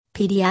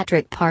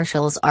pediatric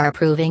partials are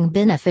proving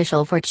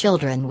beneficial for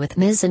children with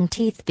missing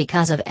teeth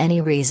because of any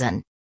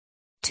reason.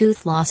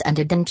 Tooth loss and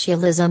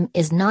edentulosum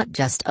is not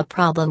just a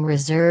problem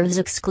reserved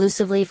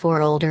exclusively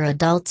for older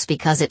adults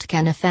because it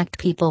can affect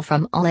people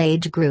from all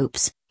age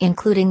groups,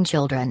 including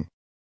children.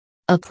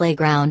 A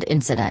playground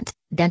incident,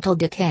 dental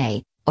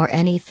decay, or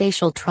any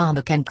facial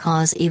trauma can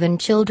cause even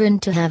children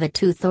to have a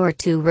tooth or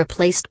two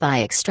replaced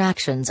by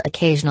extractions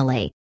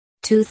occasionally.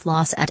 Tooth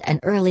loss at an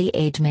early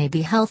age may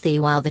be healthy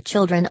while the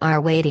children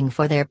are waiting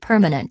for their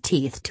permanent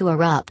teeth to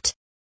erupt.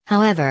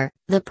 However,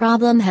 the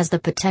problem has the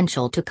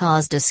potential to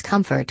cause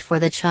discomfort for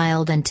the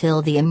child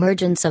until the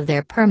emergence of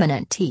their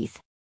permanent teeth.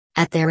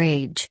 At their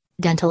age,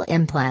 dental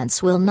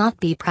implants will not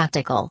be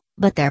practical,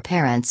 but their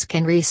parents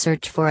can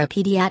research for a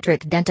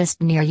pediatric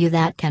dentist near you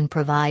that can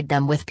provide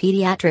them with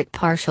pediatric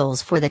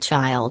partials for the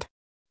child.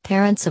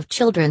 Parents of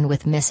children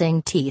with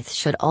missing teeth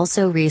should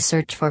also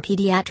research for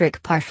pediatric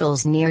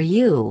partials near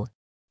you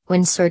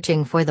when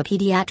searching for the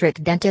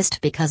pediatric dentist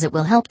because it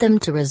will help them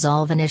to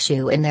resolve an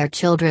issue in their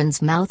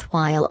children's mouth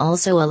while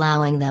also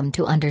allowing them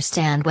to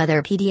understand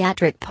whether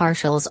pediatric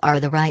partials are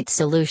the right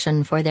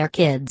solution for their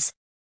kids.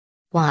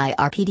 Why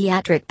are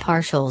pediatric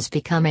partials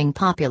becoming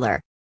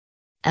popular?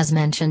 As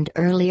mentioned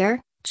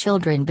earlier,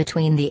 children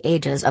between the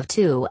ages of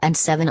 2 and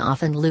 7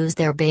 often lose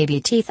their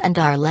baby teeth and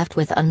are left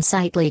with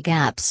unsightly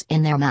gaps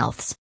in their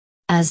mouths.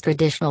 As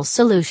traditional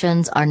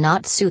solutions are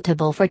not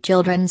suitable for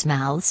children's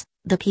mouths,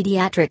 the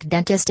pediatric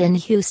dentist in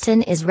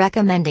Houston is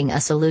recommending a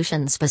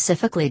solution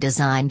specifically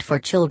designed for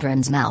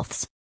children's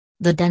mouths.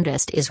 The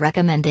dentist is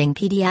recommending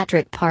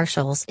pediatric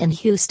partials in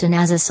Houston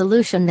as a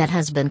solution that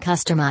has been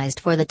customized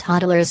for the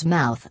toddler's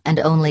mouth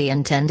and only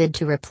intended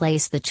to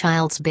replace the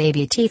child's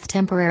baby teeth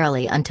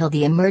temporarily until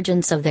the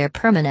emergence of their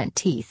permanent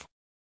teeth.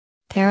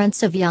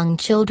 Parents of young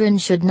children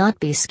should not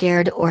be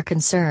scared or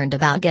concerned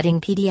about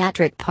getting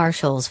pediatric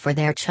partials for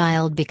their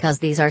child because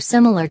these are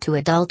similar to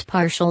adult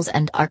partials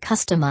and are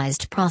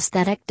customized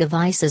prosthetic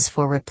devices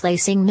for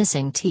replacing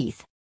missing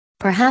teeth.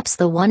 Perhaps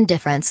the one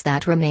difference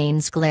that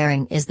remains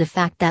glaring is the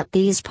fact that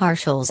these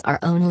partials are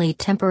only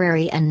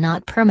temporary and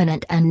not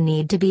permanent and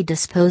need to be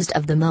disposed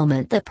of the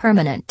moment the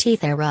permanent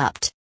teeth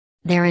erupt.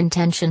 Their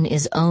intention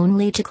is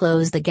only to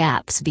close the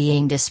gaps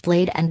being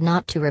displayed and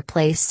not to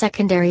replace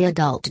secondary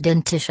adult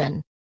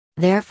dentition.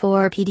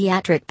 Therefore,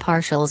 pediatric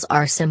partials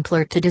are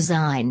simpler to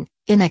design,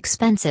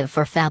 inexpensive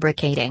for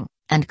fabricating,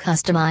 and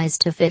customized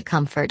to fit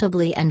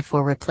comfortably and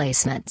for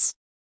replacements.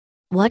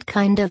 What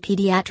kind of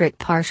pediatric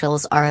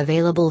partials are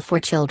available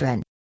for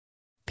children?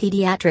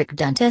 Pediatric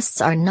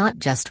dentists are not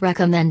just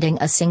recommending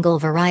a single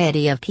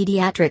variety of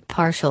pediatric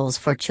partials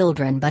for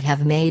children but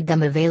have made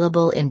them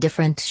available in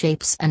different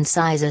shapes and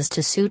sizes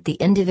to suit the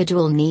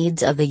individual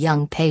needs of the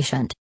young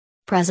patient.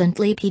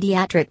 Presently,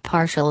 pediatric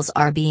partials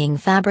are being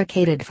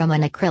fabricated from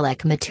an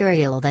acrylic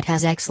material that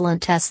has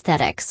excellent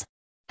aesthetics.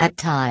 At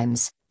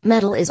times,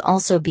 metal is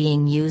also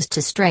being used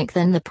to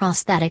strengthen the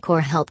prosthetic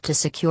or help to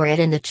secure it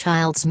in the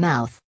child's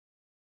mouth.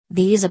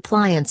 These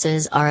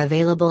appliances are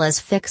available as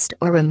fixed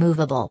or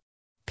removable.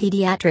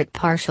 Pediatric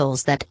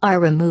partials that are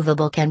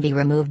removable can be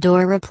removed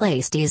or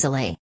replaced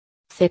easily.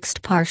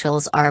 Fixed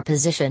partials are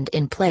positioned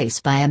in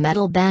place by a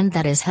metal band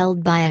that is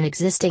held by an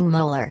existing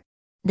molar.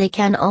 They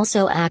can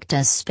also act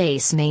as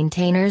space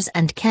maintainers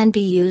and can be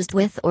used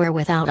with or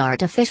without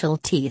artificial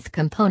teeth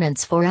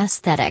components for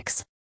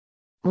aesthetics.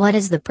 What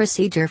is the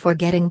procedure for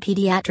getting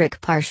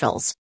pediatric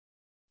partials?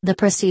 The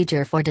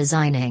procedure for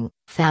designing,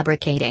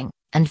 fabricating,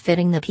 and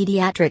fitting the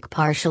pediatric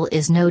partial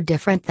is no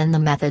different than the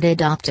method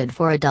adopted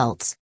for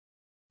adults.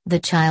 The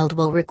child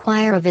will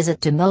require a visit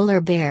to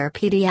Molar Bear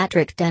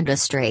Pediatric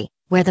Dentistry,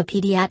 where the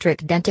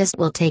pediatric dentist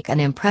will take an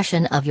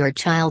impression of your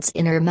child's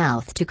inner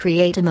mouth to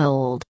create a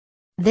mold.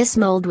 This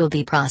mold will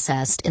be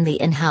processed in the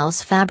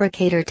in-house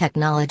fabricator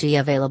technology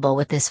available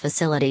with this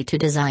facility to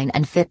design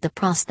and fit the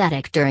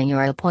prosthetic during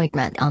your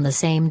appointment on the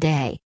same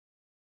day.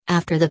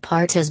 After the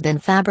part has been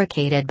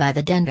fabricated by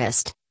the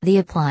dentist, the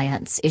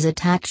appliance is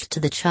attached to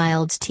the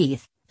child's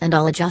teeth, and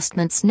all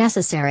adjustments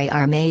necessary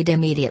are made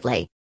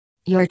immediately.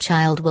 Your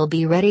child will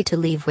be ready to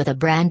leave with a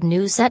brand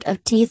new set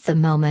of teeth the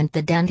moment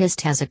the dentist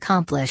has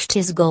accomplished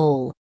his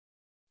goal.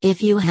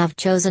 If you have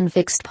chosen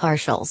fixed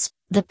partials,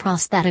 the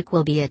prosthetic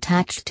will be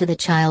attached to the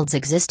child's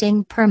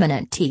existing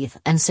permanent teeth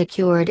and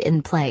secured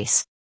in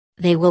place.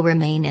 They will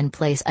remain in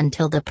place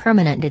until the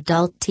permanent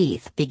adult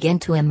teeth begin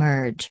to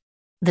emerge.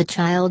 The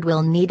child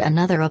will need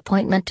another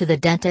appointment to the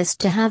dentist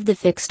to have the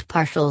fixed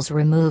partials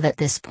removed at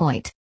this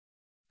point.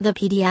 The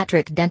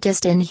pediatric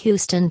dentist in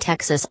Houston,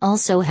 Texas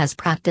also has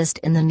practiced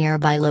in the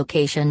nearby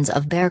locations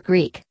of Bear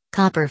Creek,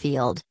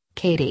 Copperfield,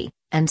 Katy,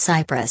 and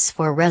Cypress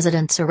for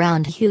residents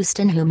around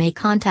Houston who may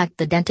contact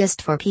the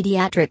dentist for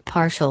pediatric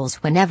partials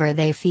whenever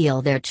they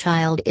feel their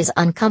child is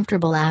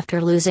uncomfortable after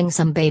losing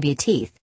some baby teeth.